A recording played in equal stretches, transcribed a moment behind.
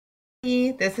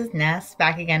everybody, this is Ness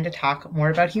back again to talk more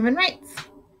about human rights.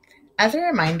 As a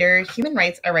reminder, human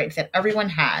rights are rights that everyone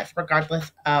has,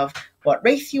 regardless of what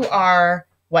race you are,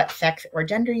 what sex or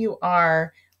gender you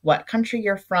are, what country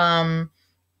you're from,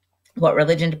 what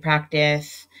religion to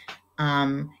practice,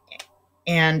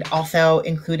 and also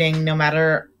including no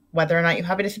matter whether or not you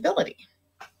have a disability.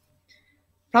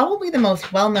 Probably the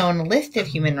most well-known list of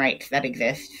human rights that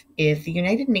exists is the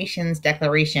United Nations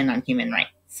Declaration on Human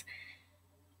Rights.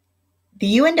 The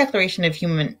UN Declaration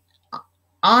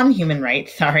on Human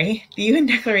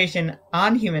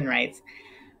Rights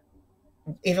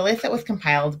is a list that was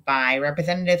compiled by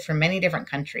representatives from many different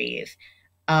countries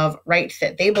of rights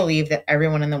that they believe that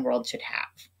everyone in the world should have.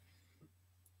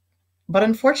 But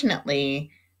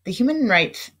unfortunately, the human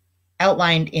rights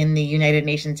outlined in the United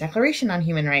Nations Declaration on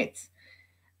Human Rights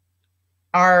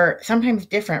are sometimes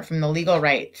different from the legal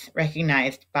rights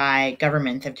recognized by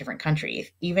governments of different countries,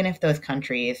 even if those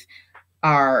countries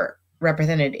are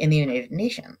represented in the United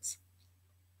Nations.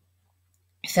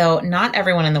 So not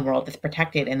everyone in the world is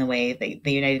protected in the way that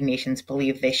the United Nations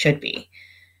believe they should be.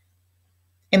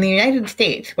 In the United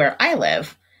States, where I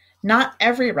live, not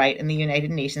every right in the United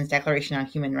Nations Declaration on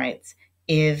Human Rights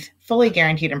is fully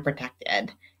guaranteed and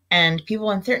protected, and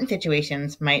people in certain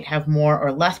situations might have more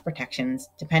or less protections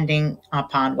depending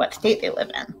upon what state they live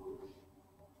in.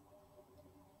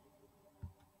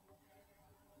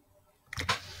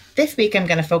 This week, I'm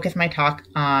going to focus my talk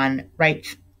on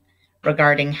rights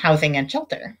regarding housing and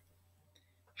shelter.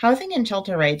 Housing and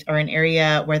shelter rights are an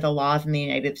area where the laws in the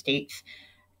United States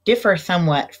differ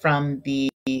somewhat from the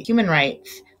human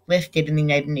rights listed in the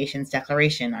United Nations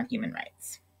Declaration on Human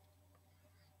Rights.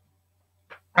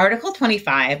 Article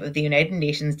 25 of the United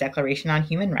Nations Declaration on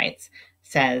Human Rights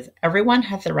says, everyone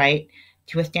has the right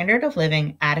to a standard of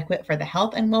living adequate for the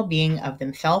health and well-being of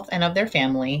themselves and of their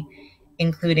family,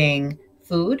 including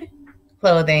food,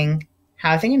 clothing,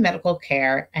 housing and medical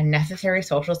care, and necessary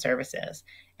social services,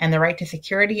 and the right to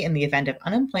security in the event of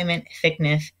unemployment,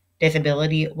 sickness,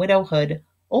 disability, widowhood,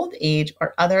 old age,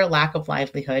 or other lack of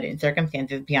livelihood in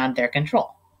circumstances beyond their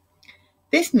control.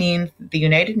 This means the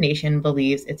United Nations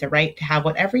believes it's a right to have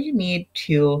whatever you need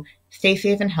to stay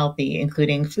safe and healthy,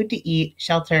 including food to eat,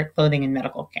 shelter, clothing, and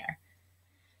medical care.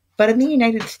 But in the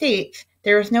United States,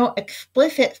 there is no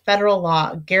explicit federal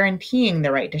law guaranteeing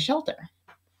the right to shelter.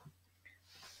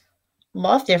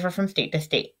 Laws differ from state to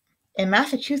state. In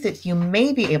Massachusetts, you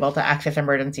may be able to access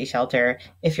emergency shelter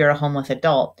if you're a homeless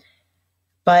adult,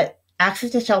 but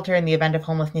access to shelter in the event of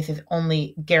homelessness is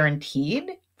only guaranteed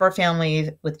for families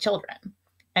with children.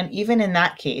 And even in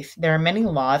that case, there are many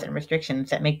laws and restrictions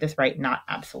that make this right not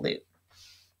absolute.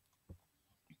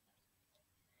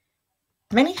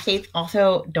 Many states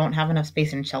also don't have enough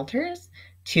space in shelters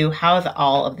to house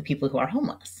all of the people who are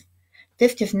homeless.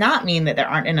 This does not mean that there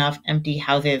aren't enough empty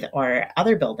houses or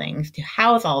other buildings to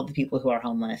house all of the people who are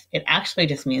homeless. It actually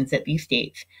just means that these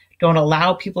states don't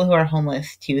allow people who are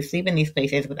homeless to sleep in these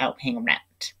places without paying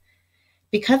rent.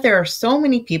 Because there are so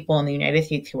many people in the United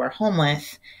States who are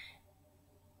homeless,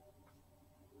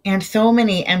 and so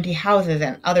many empty houses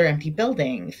and other empty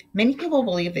buildings, many people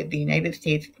believe that the United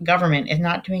States government is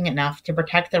not doing enough to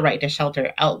protect the right to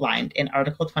shelter outlined in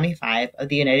Article 25 of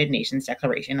the United Nations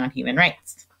Declaration on Human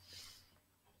Rights.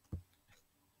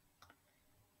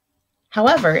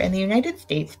 However, in the United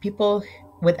States, people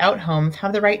without homes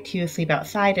have the right to sleep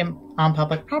outside and on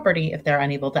public property if they're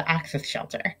unable to access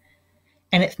shelter.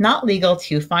 And it's not legal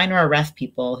to fine or arrest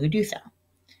people who do so.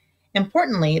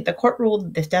 Importantly, the court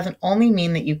ruled this doesn't only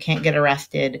mean that you can't get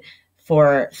arrested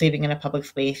for sleeping in a public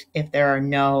space if there are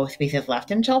no spaces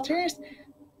left in shelters,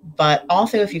 but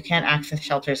also if you can't access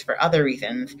shelters for other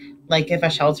reasons, like if a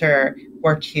shelter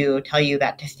were to tell you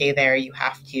that to stay there, you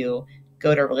have to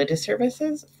go to religious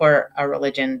services for a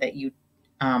religion that you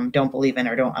don't believe in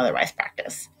or don't otherwise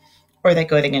practice, or that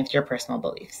goes against your personal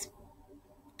beliefs.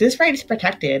 This right is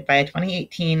protected by a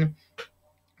 2018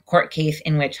 court case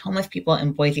in which homeless people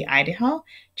in Boise, Idaho,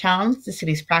 challenged the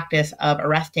city's practice of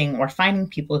arresting or fining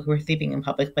people who were sleeping in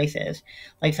public places,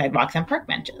 like sidewalks and park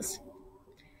benches.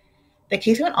 The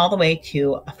case went all the way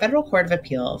to a federal court of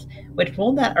appeals, which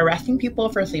ruled that arresting people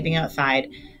for sleeping outside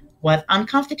was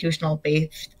unconstitutional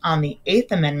based on the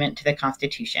 8th Amendment to the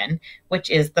Constitution, which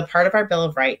is the part of our Bill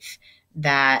of Rights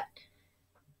that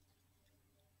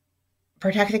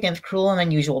protects against cruel and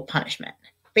unusual punishment.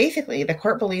 Basically, the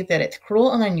court believed that it's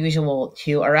cruel and unusual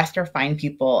to arrest or fine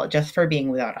people just for being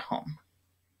without a home.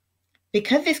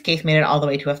 Because this case made it all the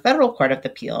way to a federal court of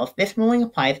appeals, this ruling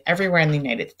applies everywhere in the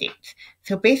United States.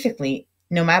 So basically,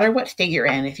 no matter what state you're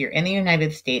in, if you're in the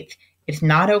United States, it's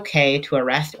not okay to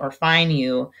arrest or fine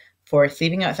you for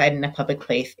sleeping outside in a public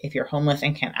place if you're homeless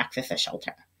and can't access a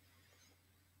shelter.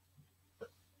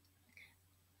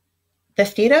 The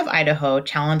state of Idaho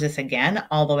challenged this again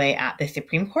all the way at the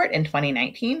Supreme Court in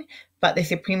 2019, but the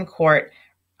Supreme Court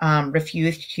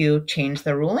refused to change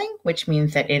the ruling, which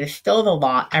means that it is still the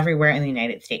law everywhere in the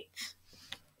United States.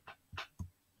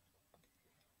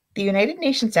 The United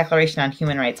Nations Declaration on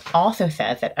Human Rights also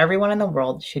says that everyone in the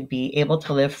world should be able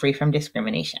to live free from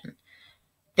discrimination.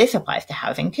 This applies to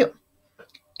housing too.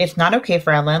 It's not okay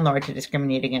for a landlord to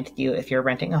discriminate against you if you're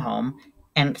renting a home,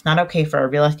 and it's not okay for a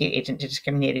real estate agent to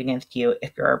discriminate against you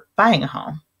if you're buying a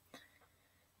home.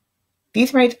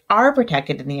 These rights are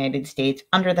protected in the United States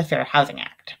under the Fair Housing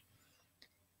Act.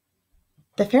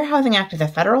 The Fair Housing Act is a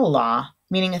federal law,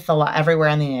 meaning it's the law everywhere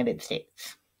in the United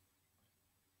States.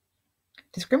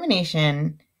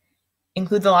 Discrimination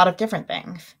includes a lot of different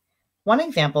things. One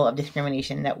example of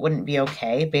discrimination that wouldn't be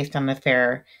okay based on the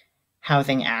Fair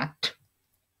Housing Act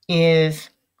is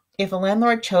if a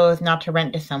landlord chose not to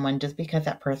rent to someone just because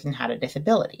that person had a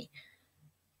disability.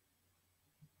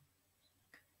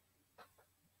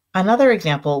 Another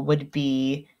example would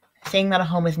be saying that a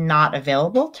home is not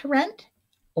available to rent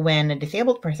when a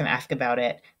disabled person asks about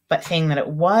it, but saying that it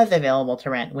was available to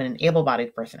rent when an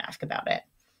able-bodied person asks about it.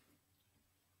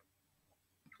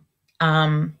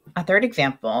 A third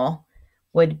example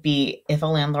would be if a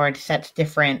landlord sets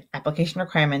different application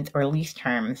requirements or lease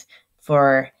terms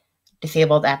for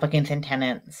disabled applicants and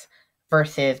tenants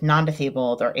versus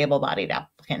non-disabled or able-bodied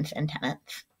applicants and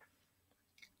tenants.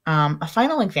 A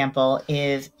final example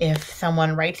is if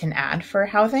someone writes an ad for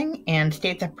housing and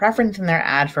states a preference in their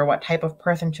ad for what type of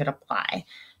person should apply.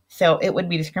 So it would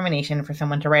be discrimination for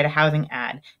someone to write a housing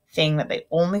ad saying that they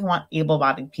only want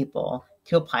able-bodied people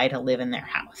to apply to live in their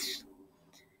house.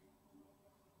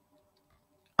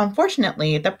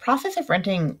 Unfortunately, the process of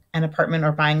renting an apartment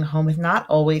or buying a home is not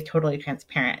always totally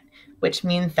transparent, which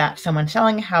means that someone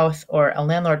selling a house or a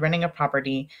landlord renting a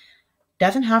property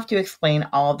doesn't have to explain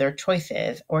all of their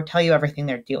choices or tell you everything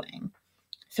they're doing.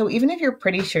 So even if you're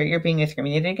pretty sure you're being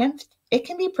discriminated against, it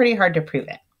can be pretty hard to prove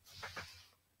it.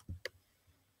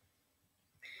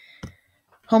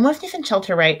 Homelessness and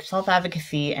shelter rights,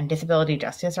 self-advocacy, and disability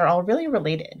justice are all really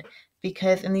related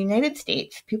because in the United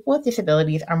States, people with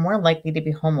disabilities are more likely to be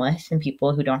homeless than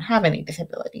people who don't have any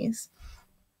disabilities.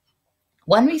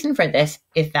 One reason for this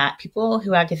is that people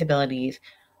who have disabilities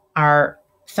are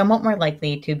somewhat more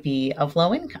likely to be of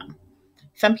low income.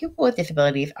 Some people with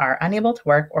disabilities are unable to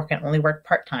work or can only work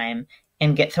part-time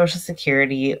and get Social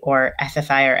Security or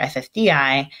SSI or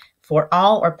SSDI for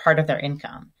all or part of their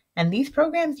income. And these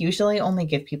programs usually only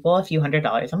give people a few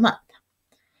 $100s a month.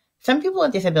 Some people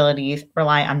with disabilities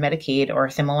rely on Medicaid or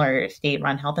similar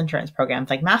state-run health insurance programs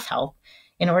like MassHealth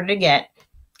in order to get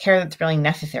care that's really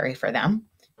necessary for them.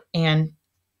 And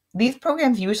these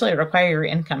programs usually require your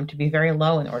income to be very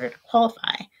low in order to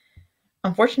qualify.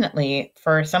 Unfortunately,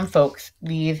 for some folks,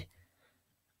 these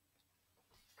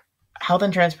health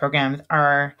insurance programs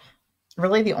are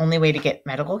really the only way to get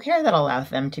medical care that allows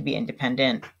them to be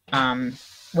independent.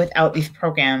 Without these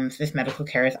programs, this medical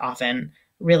care is often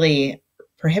really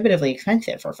prohibitively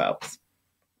expensive for folks.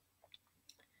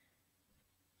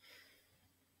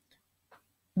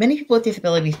 Many people with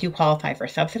disabilities do qualify for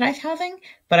subsidized housing,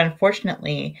 but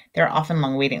unfortunately, there are often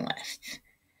long waiting lists.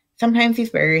 Sometimes these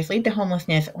barriers lead to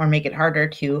homelessness or make it harder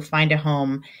to find a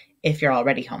home if you're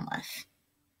already homeless.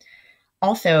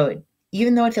 Also,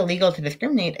 even though it's illegal to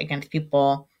discriminate against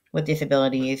people with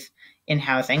disabilities in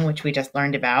housing, which we just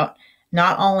learned about,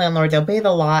 not all landlords obey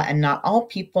the law and not all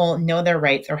people know their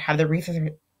rights or have the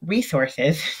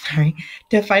resources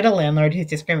to fight a landlord who's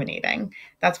discriminating.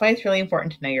 That's why it's really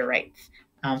important to know your rights.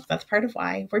 So that's part of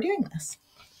why we're doing this.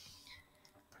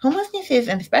 Homelessness is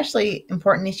an especially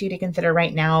important issue to consider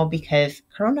right now because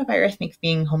coronavirus makes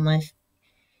being homeless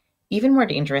even more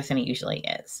dangerous than it usually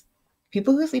is.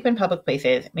 People who sleep in public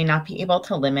places may not be able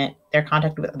to limit their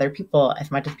contact with other people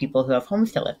as much as people who have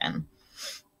homes to live in.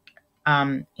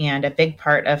 And a big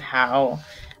part of how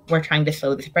we're trying to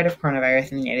slow the spread of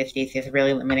coronavirus in the United States is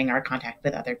really limiting our contact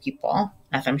with other people,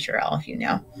 as I'm sure all of you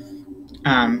know.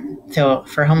 So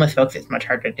for homeless folks, it's much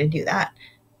harder to do that,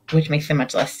 which makes them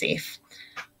much less safe.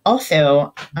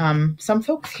 Also, some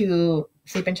folks who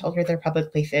sleep in shelters or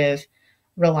public places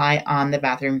rely on the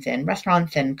bathrooms in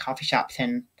restaurants and coffee shops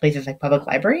and places like public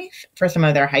libraries for some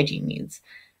of their hygiene needs.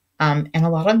 And a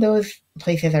lot of those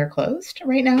places are closed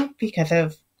right now because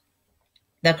of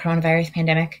the coronavirus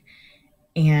pandemic.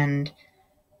 And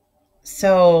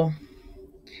so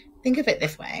think of it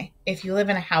this way. If you live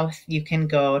in a house, you can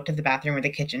go to the bathroom or the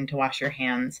kitchen to wash your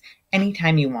hands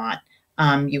anytime you want.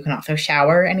 You can also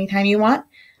shower anytime you want.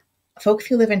 folks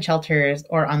who live in shelters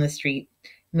or on the street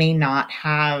may not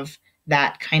have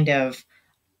that kind of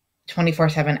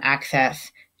 24/7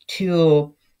 access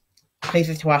to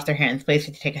places to wash their hands,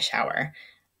 places to take a shower.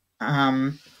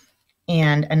 And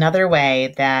another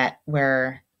way that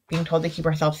we're being told to keep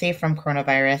ourselves safe from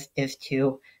coronavirus is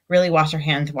to really wash our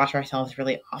hands, wash ourselves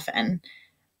really often.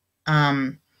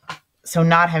 So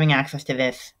not having access to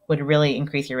this would really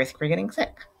increase your risk for getting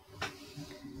sick.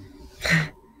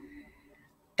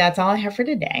 That's all I have for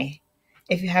today.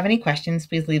 If you have any questions,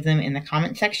 please leave them in the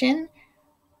comment section,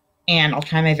 and I'll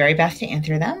try my very best to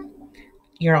answer them.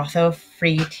 You're also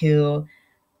free to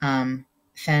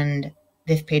send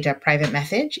this page a private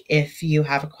message if you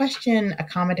have a question, a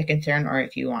comment, a concern, or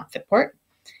if you want support.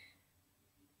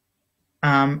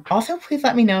 Also, please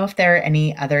let me know if there are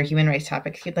any other human rights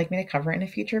topics you'd like me to cover in a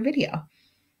future video.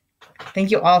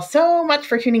 Thank you all so much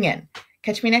for tuning in.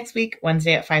 Catch me next week,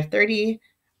 Wednesday at 5:30,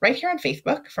 right here on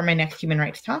Facebook for my next Human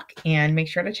Rights Talk, and make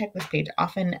sure to check this page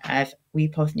often as we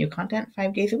post new content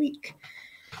 5 days a week.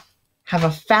 Have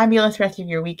a fabulous rest of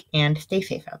your week and stay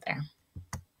safe out there.